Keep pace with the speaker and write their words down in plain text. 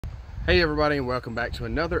Hey everybody, and welcome back to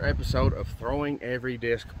another episode of Throwing Every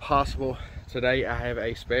Disc Possible. Today I have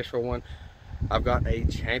a special one. I've got a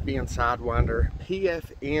Champion Sidewinder,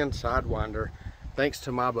 PFN Sidewinder. Thanks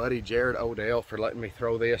to my buddy Jared Odell for letting me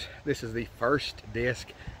throw this. This is the first disc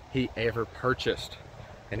he ever purchased,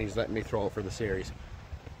 and he's letting me throw it for the series.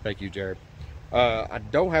 Thank you, Jared. I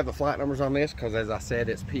don't have the flight numbers on this because, as I said,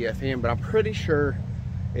 it's PFN, but I'm pretty sure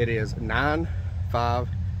it is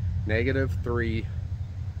 95-3-1.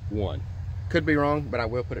 Could be wrong, but I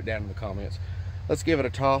will put it down in the comments. Let's give it a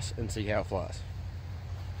toss and see how it flies.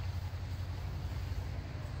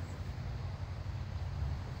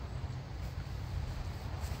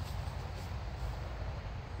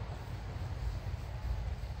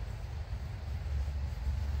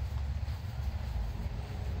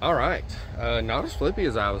 All right, not as flippy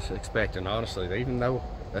as I was expecting, honestly, even though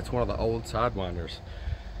that's one of the old Sidewinders.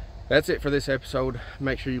 That's it for this episode.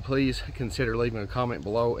 Make sure you please consider leaving a comment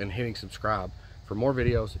below and hitting subscribe for more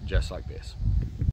videos just like this.